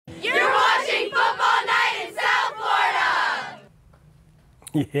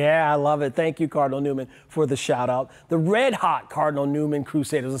Yeah, I love it. Thank you, Cardinal Newman, for the shout out. The red hot Cardinal Newman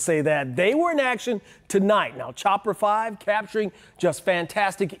Crusaders will say that they were in action tonight. Now, Chopper 5 capturing just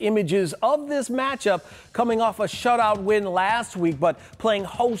fantastic images of this matchup, coming off a shutout win last week, but playing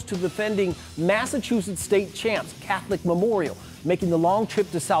host to defending Massachusetts state champs, Catholic Memorial, making the long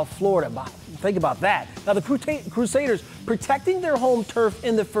trip to South Florida. Think about that. Now, the Crusaders protecting their home turf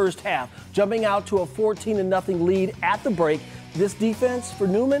in the first half, jumping out to a 14-0 lead at the break. This defense for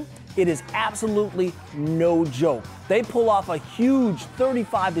Newman, it is absolutely no joke. They pull off a huge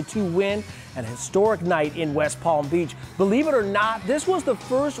 35-2 win and a historic night in West Palm Beach. Believe it or not, this was the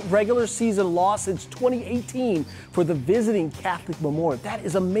first regular season loss since 2018 for the visiting Catholic Memorial. That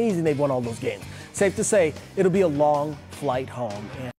is amazing they've won all those games. Safe to say, it'll be a long flight home.